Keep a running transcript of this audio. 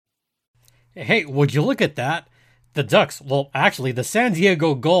Hey, would you look at that? The Ducks, well, actually, the San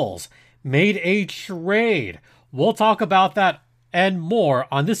Diego Gulls made a trade. We'll talk about that and more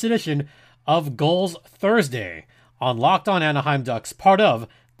on this edition of Gulls Thursday on Locked On Anaheim Ducks, part of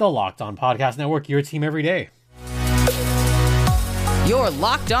the Locked On Podcast Network, your team every day. You're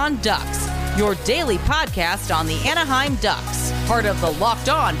Locked On Ducks, your daily podcast on the Anaheim Ducks, part of the Locked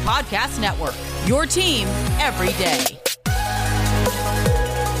On Podcast Network, your team every day.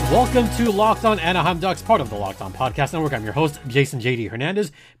 Welcome to Locked On Anaheim Ducks, part of the Locked On Podcast Network. I'm your host, Jason J.D.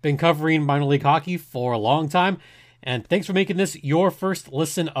 Hernandez. Been covering minor league hockey for a long time, and thanks for making this your first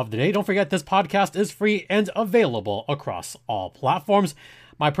listen of the day. Don't forget, this podcast is free and available across all platforms.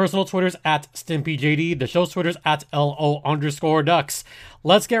 My personal Twitter's at StimpyJD. The show's Twitter's at LO_Ducks.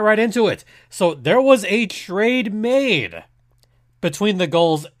 Let's get right into it. So there was a trade made between the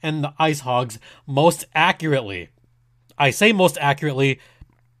Gulls and the Ice Hogs, most accurately. I say most accurately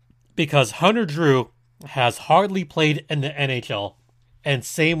because Hunter Drew has hardly played in the NHL. And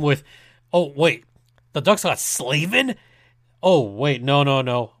same with... Oh, wait. The Ducks got Slavin? Oh, wait.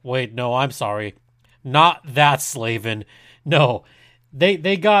 No. Wait, no, I'm sorry. Not that Slavin. No. They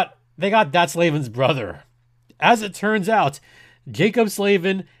got that Slavin's brother. As it turns out, Jaccob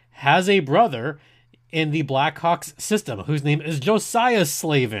Slavin has a brother in the Blackhawks system whose name is Josiah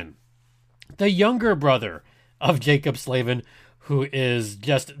Slavin, the younger brother of Jaccob Slavin, who is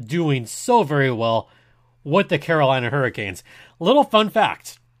just doing so very well with the Carolina Hurricanes. Little fun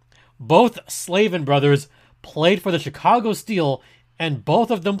fact, both Slavin brothers played for the Chicago Steel, and both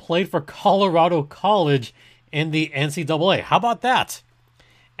of them played for Colorado College in the NCAA. How about that?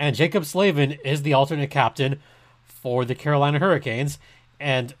 And Jaccob Slavin is the alternate captain for the Carolina Hurricanes,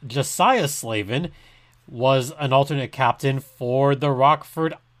 and Josiah Slavin was an alternate captain for the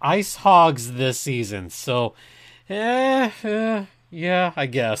Rockford Ice Hogs this season. So, yeah, I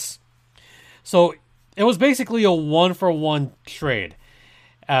guess. So it was basically a 1-for-1 trade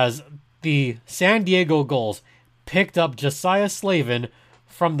as the San Diego Gulls picked up Josiah Slavin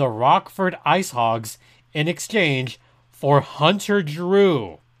from the Rockford Ice Hogs in exchange for Hunter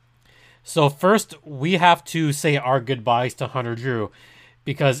Drew. So first, we have to say our goodbyes to Hunter Drew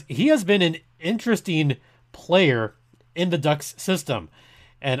because he has been an interesting player in the Ducks system.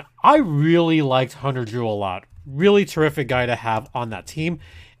 And I really liked Hunter Drew a lot. Really terrific guy to have on that team,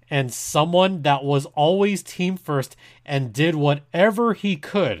 and someone that was always team first and did whatever he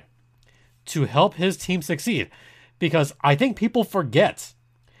could to help his team succeed. Because I think people forget,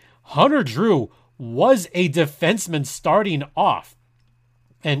 Hunter Drew was a defenseman starting off.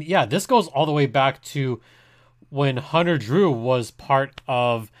 And yeah, this goes all the way back to when Hunter Drew was part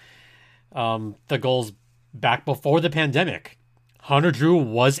of the Gulls back before the pandemic. Hunter Drew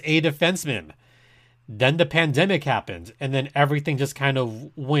was a defenseman. Then the pandemic happened, and then everything just kind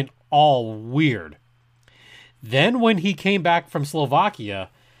of went all weird. Then when he came back from Slovakia,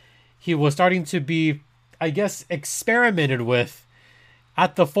 he was starting to be, I guess, experimented with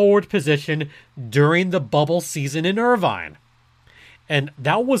at the forward position during the bubble season in Irvine. And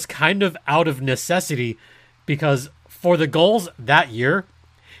that was kind of out of necessity because for the Gulls that year,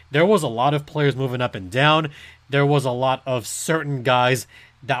 there was a lot of players moving up and down. There was a lot of certain guys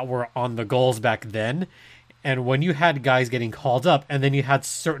that were on the Gulls back then. And when you had guys getting called up and then you had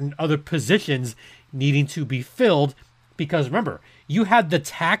certain other positions needing to be filled, because remember, you had the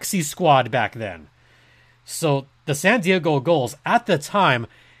taxi squad back then. So the San Diego Gulls at the time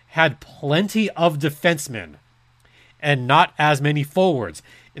had plenty of defensemen and not as many forwards.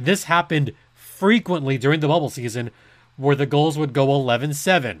 This happened frequently during the bubble season where the Gulls would go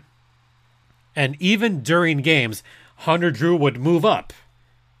 11-7. And even during games, Hunter Drew would move up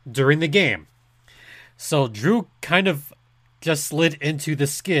during the game. So Drew kind of just slid into the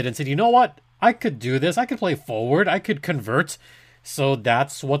skid and said, you know what? I could do this. I could play forward. I could convert. So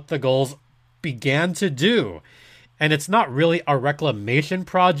that's what the Gulls began to do. And it's not really a reclamation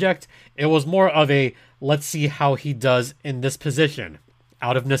project. It was more of a, let's see how he does in this position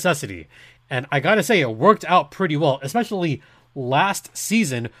out of necessity. And I gotta say, it worked out pretty well, especially last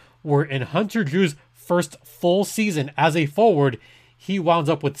season, where in Hunter Drew's first full season as a forward, he wound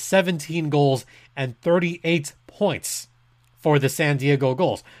up with 17 goals and 38 points for the San Diego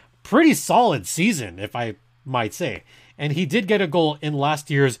Gulls. Pretty solid season, if I might say. And he did get a goal in last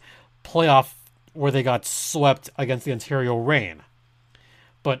year's playoff where they got swept against the Ontario Reign.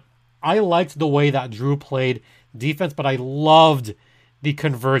 But I liked the way that Drew played defense, but I loved the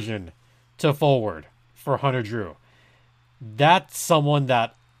conversion to forward for Hunter Drew. That's someone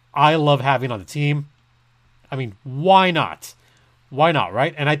that I love having on the team. I mean, why not? Why not,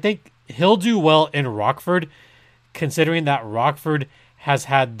 right? And I think he'll do well in Rockford, considering that Rockford has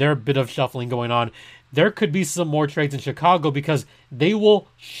had their bit of shuffling going on. There could be some more trades in Chicago because they will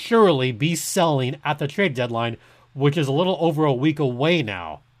surely be selling at the trade deadline, which is a little over a week away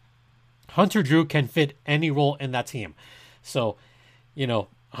now. Hunter Drew can fit any role in that team. So,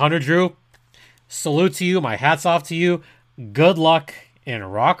 Hunter Drew, salute to you. My hat's off to you. Good luck in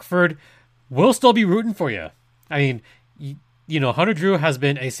Rockford. We'll still be rooting for you. I mean, Hunter Drew has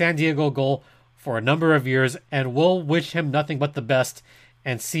been a San Diego Gull for a number of years, and we'll wish him nothing but the best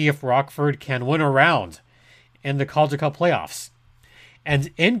and see if Rockford can win a round in the Calder Cup playoffs.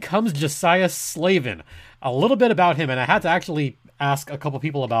 And in comes Josiah Slavin. A little bit about him, and I had to actually ask a couple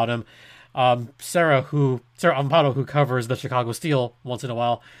people about him. Sarah Amparo, who covers the Chicago Steel once in a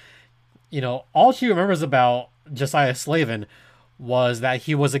while, all she remembers about Josiah Slavin was that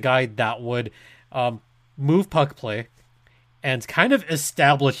he was a guy that would move puck play and kind of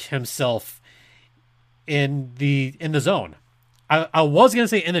establish himself in the zone. I was going to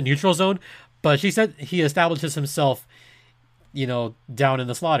say in the neutral zone, but she said he establishes himself, down in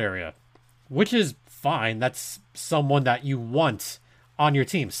the slot area, which is fine. That's someone that you want on your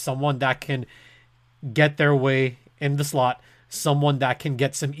team, someone that can get their way in the slot, someone that can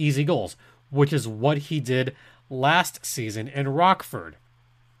get some easy goals, which is what he did last season in Rockford.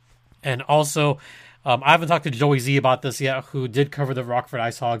 And also, I haven't talked to Joey Z about this yet, who did cover the Rockford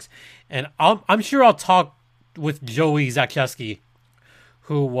Ice Hogs, and I'm sure I'll talk with Joey Zakcheski,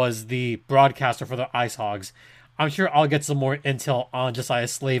 who was the broadcaster for the Ice Hogs. I'm sure I'll get some more intel on Josiah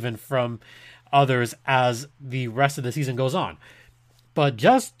Slavin from others as the rest of the season goes on. But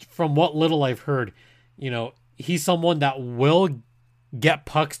just from what little I've heard, he's someone that will get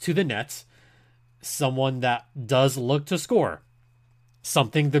pucks to the net, someone that does look to score,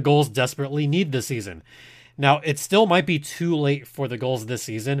 something the Gulls desperately need this season. Now, it still might be too late for the Gulls this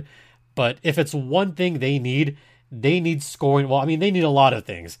season, but if it's one thing they need scoring. Well, I mean, they need a lot of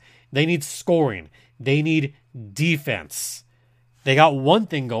things. They need scoring. They need defense. They got one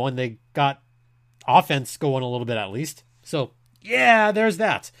thing going. They got offense going a little bit at least. So, yeah, there's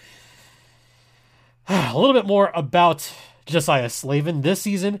that. A little bit more about Josiah Slavin. This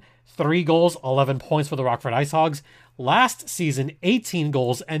season, 3 goals, 11 points for the Rockford Ice Hogs. Last season, 18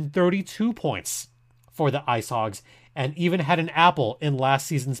 goals and 32 points for the Ice Hogs, and even had an apple in last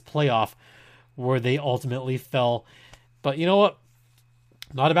season's playoff where they ultimately fell. But you know what?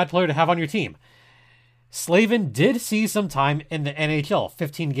 Not a bad player to have on your team. Slavin did see some time in the NHL,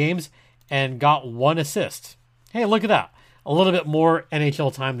 15 games, and got 1 assist. Hey, look at that. A little bit more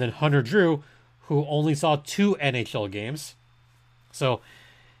NHL time than Hunter Drew, who only saw 2 NHL games. So,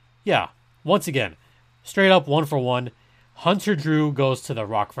 yeah, once again, straight up 1 for 1. Hunter Drew goes to the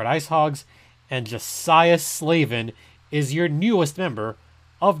Rockford Ice Hogs, and Josiah Slavin is your newest member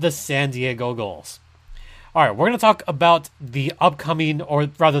of the San Diego Gulls. All right, we're going to talk about the upcoming, or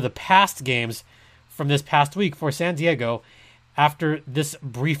rather the past games from this past week for San Diego. After this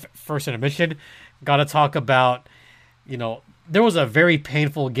brief first intermission, got to talk about, there was a very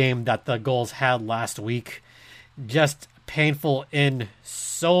painful game that the Gulls had last week. Just painful in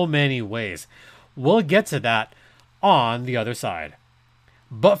so many ways. We'll get to that on the other side.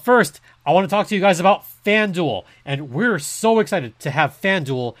 But first, I want to talk to you guys about FanDuel. And we're so excited to have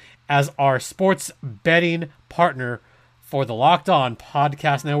FanDuel as our sports betting partner for the Locked On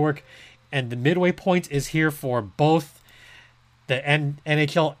Podcast Network. And the midway point is here for both the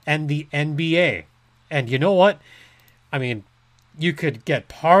NHL and the NBA. And you know what? I mean, you could get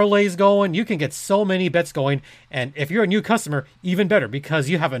parlays going. You can get so many bets going. And if you're a new customer, even better, because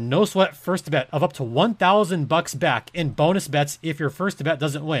you have a no sweat first bet of up to $1,000 back in bonus bets if your first bet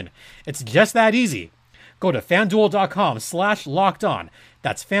doesn't win. It's just that easy. Go to FanDuel.com/lockedon.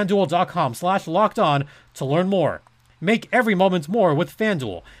 That's FanDuel.com/lockedon to learn more. Make every moment more with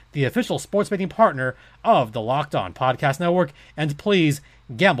FanDuel, the official sports betting partner of the Locked On Podcast Network. And please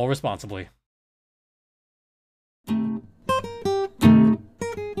gamble responsibly.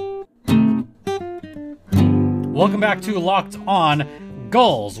 Welcome back to Locked On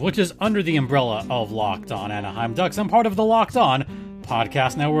Gulls, which is under the umbrella of Locked On Anaheim Ducks. I'm part of the Locked On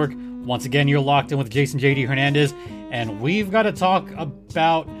Podcast Network. Once again, you're locked in with Jason J.D. Hernandez, and we've got to talk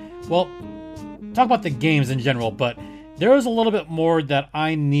about the games in general, but there is a little bit more that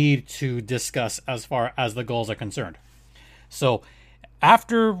I need to discuss as far as the Gulls are concerned. So,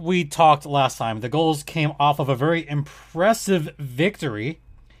 after we talked last time, the Gulls came off of a very impressive victory,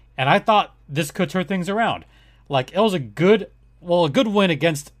 and I thought this could turn things around. Like, it was a good win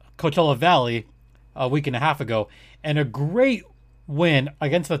against Coachella Valley a week and a half ago, and a great win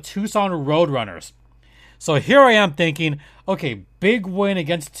against the Tucson Roadrunners. So here I am thinking, okay, big win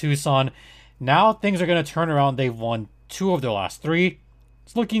against Tucson. Now things are going to turn around. They've won 2 of their last 3.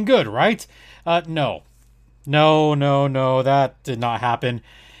 It's looking good, right? No. No, that did not happen.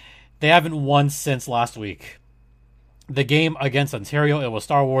 They haven't won since last week. The game against Ontario, it was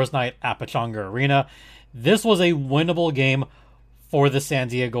Star Wars night at Pechanga Arena. This was a winnable game for the San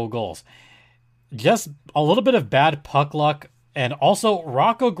Diego Gulls. Just a little bit of bad puck luck, and also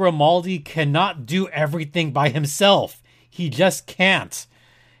Rocco Grimaldi cannot do everything by himself. He just can't.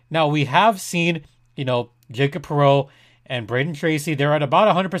 Now, we have seen, Jacob Perreault and Braden Tracy, they're at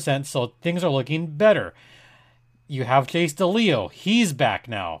about 100%, so things are looking better. You have Chase DeLeo, he's back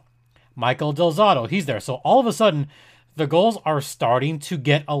now. Michael Delzato, he's there. So all of a sudden, the Gulls are starting to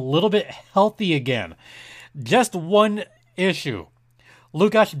get a little bit healthy again. Just one issue.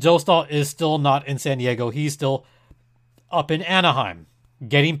 Lukáš Dostal is still not in San Diego. He's still up in Anaheim,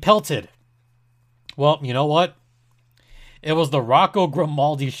 getting pelted. Well, you know what? It was the Rocco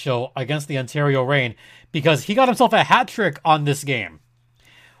Grimaldi show against the Ontario Reign because he got himself a hat trick on this game.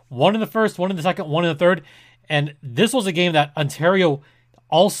 One in the first, one in the second, one in the third. And this was a game that Ontario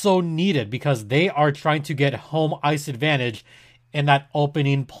also needed because they are trying to get home ice advantage in that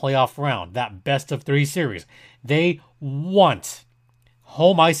opening playoff round, that best of 3 series. They want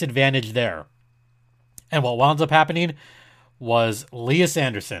home ice advantage there. And what wound up happening was Lias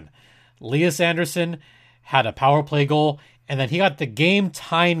Andersson. Lias Andersson had a power play goal, and then he got the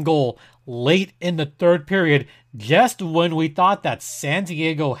game-tying goal late in the third period, just when we thought that San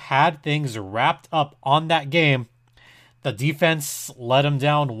Diego had things wrapped up on that game. The defense let him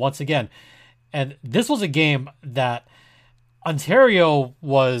down once again. And this was a game that Ontario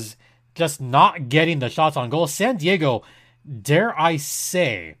was just not getting the shots on goal. San Diego, dare I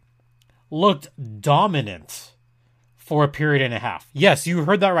say, looked dominant for a period and a half. Yes, you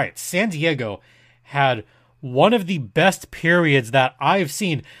heard that right. San Diego had one of the best periods that I've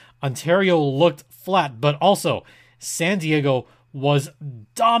seen. Ontario looked flat, but also San Diego was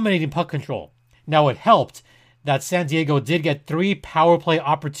dominating puck control. Now, it helped that San Diego did get 3 power play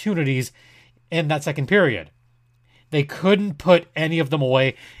opportunities in that second period. They couldn't put any of them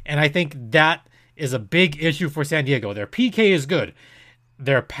away, and I think that is a big issue for San Diego. Their PK is good.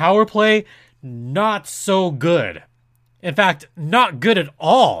 Their power play, not so good. In fact, not good at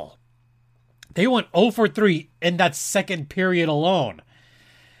all. They went 0 for 3 in that second period alone.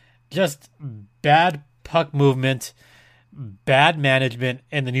 Just bad puck movement, bad management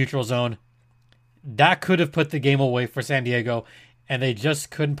in the neutral zone. That could have put the game away for San Diego, and they just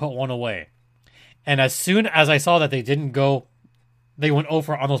couldn't put one away. And as soon as I saw that they went 0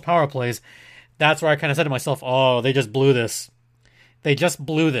 for on those power plays, that's where I kind of said to myself, oh, they just blew this. They just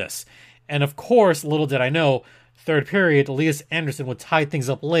blew this. And of course, little did I know, third period, Lias Andersson would tie things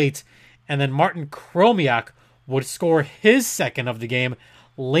up late, and then Martin Chromiak would score his second of the game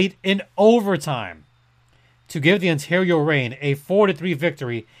late in overtime to give the Ontario Reign a 4-3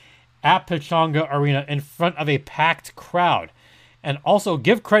 victory at Pechanga Arena in front of a packed crowd. And also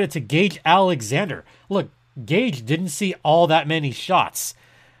give credit to Gage Alexander. Look, Gage didn't see all that many shots,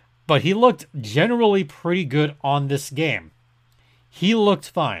 but he looked generally pretty good on this game. He looked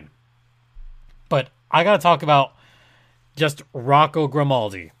fine. But I got to talk about just Rocco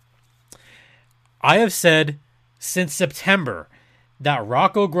Grimaldi. I have said since September that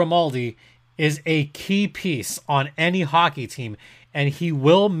Rocco Grimaldi is a key piece on any hockey team, and he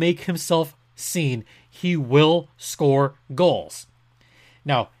will make himself seen. He will score goals.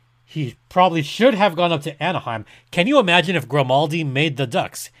 Now, he probably should have gone up to Anaheim. Can you imagine if Grimaldi made the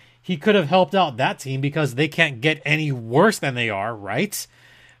Ducks? He could have helped out that team because they can't get any worse than they are, right?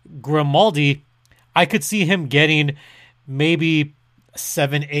 Grimaldi, I could see him getting maybe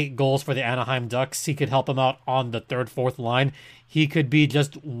 7-8 goals for the Anaheim Ducks. He could help them out on the 3rd, 4th line. He could be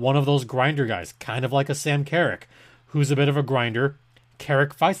just one of those grinder guys, kind of like a Sam Carrick, who's a bit of a grinder.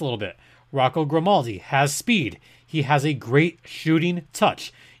 Carrick fights a little bit. Rocco Grimaldi has speed. He has a great shooting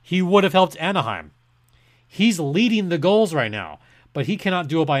touch. He would have helped Anaheim. He's leading the goals right now, but he cannot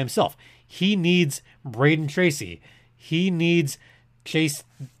do it by himself. He needs Braden Tracy. He needs Chase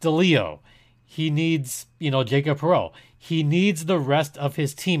DeLeo. He needs, Jacob Perreault. He needs the rest of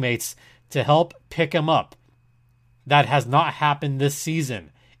his teammates to help pick him up. That has not happened this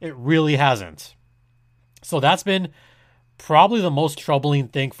season. It really hasn't. So that's been probably the most troubling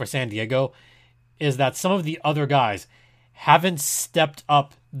thing for San Diego, is that some of the other guys haven't stepped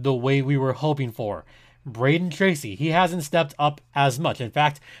up the way we were hoping for. Braden Tracy, he hasn't stepped up as much. In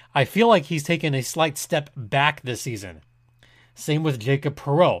fact, I feel like he's taken a slight step back this season. Same with Jacob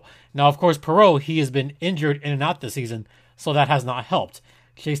Perreault. Now, of course, Perreault, he has been injured in and out this season, so that has not helped.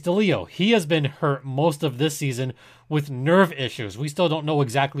 Chase DeLeo, he has been hurt most of this season with nerve issues. We still don't know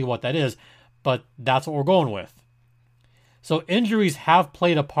exactly what that is, but that's what we're going with. So injuries have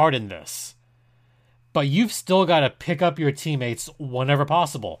played a part in this. But you've still got to pick up your teammates whenever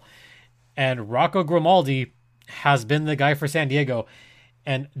possible. And Rocco Grimaldi has been the guy for San Diego,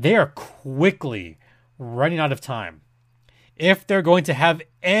 and they are quickly running out of time. If they're going to have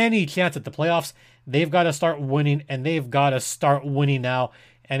any chance at the playoffs, they've got to start winning, and they've got to start winning now.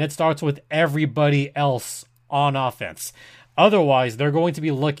 And it starts with everybody else on offense. Otherwise, they're going to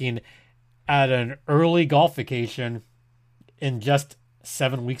be looking at an early golf vacation in just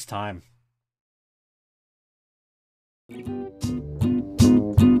 7 weeks' time.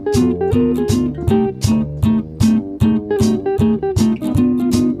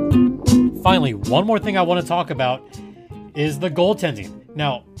 Finally, one more thing I want to talk about is the goaltending.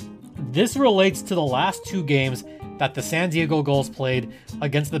 Now, this relates to the last 2 games that the San Diego Gulls played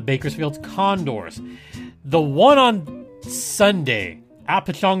against the Bakersfield Condors. The one on Sunday at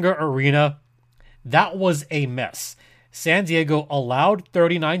Pechanga Arena, that was a mess. San Diego allowed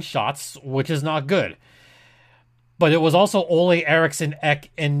 39 shots, which is not good. But it was also Ole Eriksson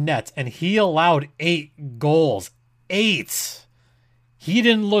Ek in net, and he allowed 8 goals. 8! He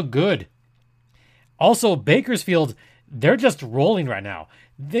didn't look good. Also, Bakersfield, they're just rolling right now.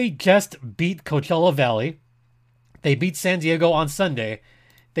 They just beat Coachella Valley. They beat San Diego on Sunday.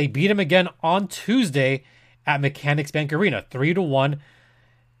 They beat him again on Tuesday at Mechanics Bank Arena. 3-1,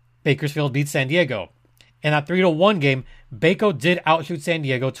 Bakersfield beat San Diego. In that 3-1 game, Bako did outshoot San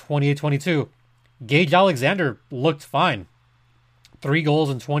Diego 28-22. Gage Alexander looked fine. 3 goals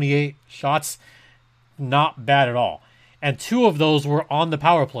and 28 shots. Not bad at all. And 2 of those were on the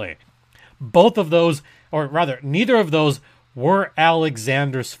power play. Both of those, or rather, neither of those were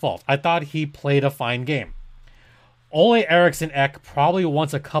Alexander's fault. I thought he played a fine game. Ole Eriksson Ek probably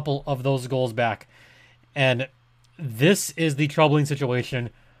wants a couple of those goals back. And this is the troubling situation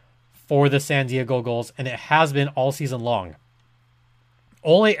for the San Diego Gulls, and it has been all season long.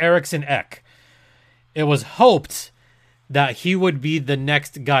 Ole Eriksson Ek, it was hoped that he would be the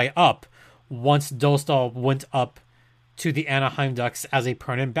next guy up once Dostal went up to the Anaheim Ducks as a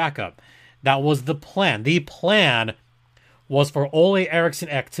permanent backup. That was the plan. The plan was for Ole Eriksson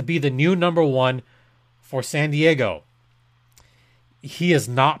Ek to be the new number 1 for San Diego. He has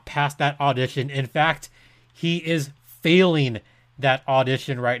not passed that audition. In fact, he is failing that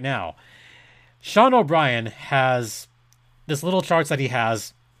audition right now. Sean O'Brien has this little chart that he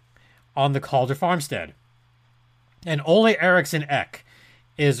has on the Calder Farmstead. And Ole Eriksson Ek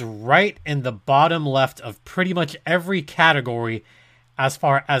is right in the bottom left of pretty much every category as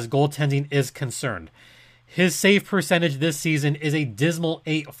far as goaltending is concerned. His save percentage this season is a dismal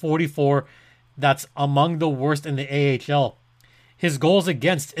 .844. That's among the worst in the AHL. His goals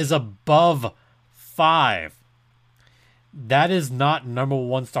against is above 5. That is not number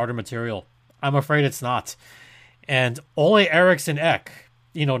 1 starter material. I'm afraid it's not. And Ole Eriksson Ek,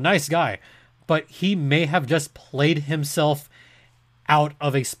 nice guy, but he may have just played himself out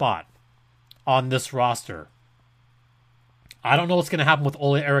of a spot on this roster. I don't know what's going to happen with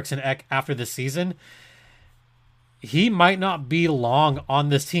Ole Eriksson Ek after this season. He might not be long on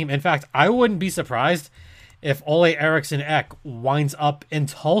this team. In fact, I wouldn't be surprised if Ole Eriksson Ek winds up in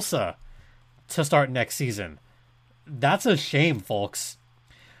Tulsa to start next season. That's a shame, folks.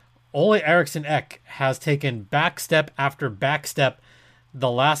 Ole Eriksson Ek has taken backstep after backstep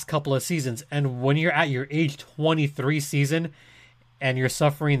the last couple of seasons, and when you're at your age 23 season and you're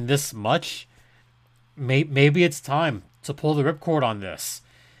suffering this much, maybe it's time to pull the ripcord on this.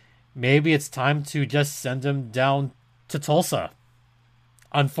 Maybe it's time to just send him down to Tulsa.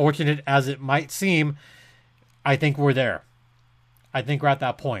 Unfortunate as it might seem, I think we're there. I think we're at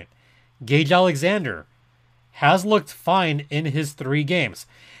that point. Gage Alexander has looked fine in his 3 games.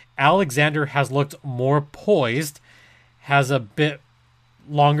 Alexander has looked more poised, has a bit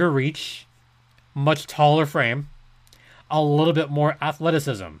longer reach, much taller frame, a little bit more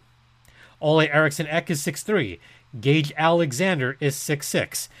athleticism. Ole Eriksson Ek is 6'3". Gage Alexander is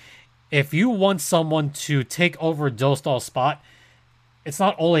 6'6". If you want someone to take over Dostal's spot, it's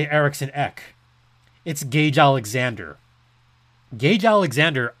not Ole Eriksson Ek. It's Gage Alexander. Gage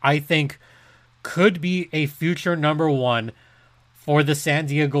Alexander, I think, could be a future number 1 for the San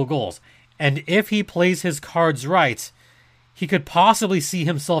Diego Gulls. And if he plays his cards right, he could possibly see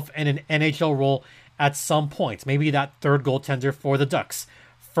himself in an NHL role at some point. Maybe that 3rd goaltender for the Ducks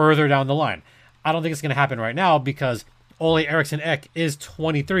further down the line. I don't think it's going to happen right now because Ole Eriksson Ek is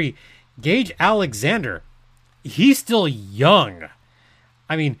 23. Gage Alexander, he's still young.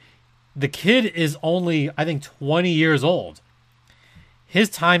 I mean, the kid is only, I think, 20 years old. His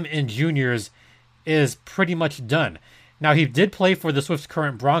time in juniors is pretty much done. Now, he did play for the Swift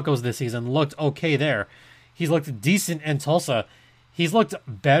Current Broncos this season, looked okay there. He's looked decent in Tulsa. He's looked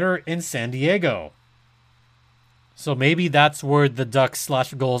better in San Diego. So maybe that's where the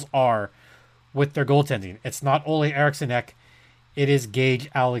Ducks/Gulls are with their goaltending. It's not Ole Eriksson Ek. It is Gage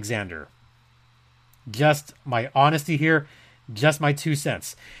Alexander. Just my honesty here. Just my 2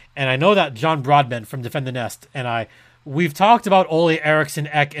 cents. And I know that John Broadbent from Defend the Nest and we've talked about Ole Eriksson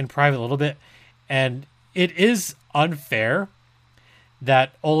Ek in private a little bit. And it is unfair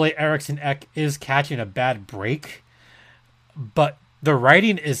that Ole Eriksson Ek is catching a bad break. But the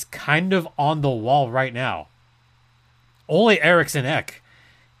writing is kind of on the wall right now. Ole Eriksson Ek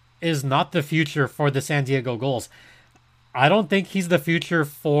is not the future for the San Diego Gulls. I don't think he's the future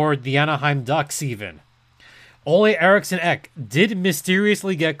for the Anaheim Ducks even. Ole Eriksson Ek did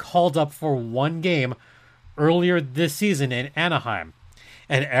mysteriously get called up for one game earlier this season in Anaheim.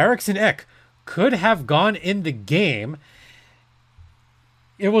 And Eriksson Ek could have gone in the game.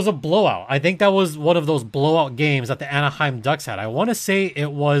 It was a blowout. I think that was one of those blowout games that the Anaheim Ducks had. I want to say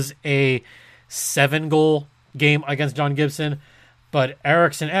it was a 7-goal game against John Gibson, but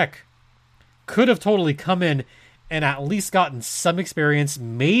Eriksson Ek could have totally come in and at least gotten some experience,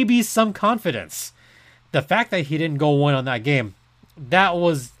 maybe some confidence. The fact that he didn't go in on that game, that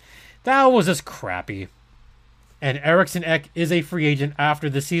was just crappy. And Eriksson Ek is a free agent after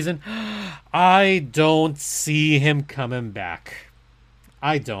the season. I don't see him coming back.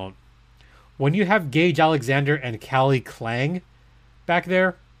 I don't. When you have Gage Alexander and Calle Clang back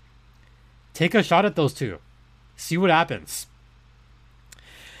there, take a shot at those two. See what happens.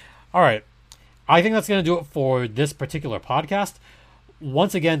 All right. I think that's going to do it for this particular podcast.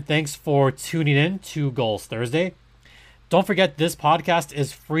 Once again, thanks for tuning in to Gulls Thursday. Don't forget, this podcast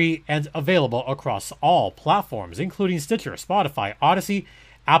is free and available across all platforms, including Stitcher, Spotify, Odyssey,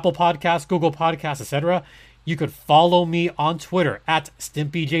 Apple Podcasts, Google Podcasts, etc. You could follow me on Twitter at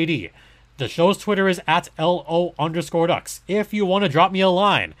StimpyJD. The show's Twitter is at LO_Ducks. If you want to drop me a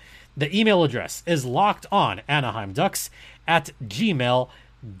line, the email address is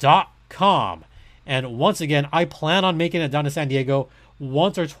lockedonanaheimducks@gmail.com. And once again, I plan on making it down to San Diego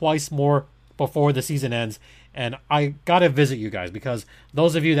once or twice more before the season ends. And I gotta visit you guys because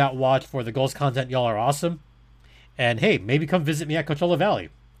those of you that watch for the Gulls content, y'all are awesome. And hey, maybe come visit me at Coachella Valley.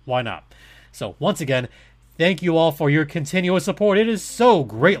 Why not? So once again, thank you all for your continuous support. It is so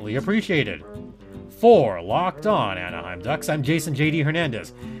greatly appreciated. For Locked On Anaheim Ducks, I'm Jason JD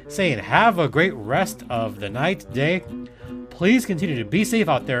Hernandez, saying have a great rest of the night, day. Please continue to be safe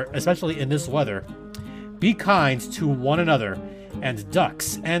out there, especially in this weather. Be kind to one another, and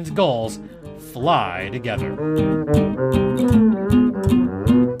Ducks and Gulls fly together.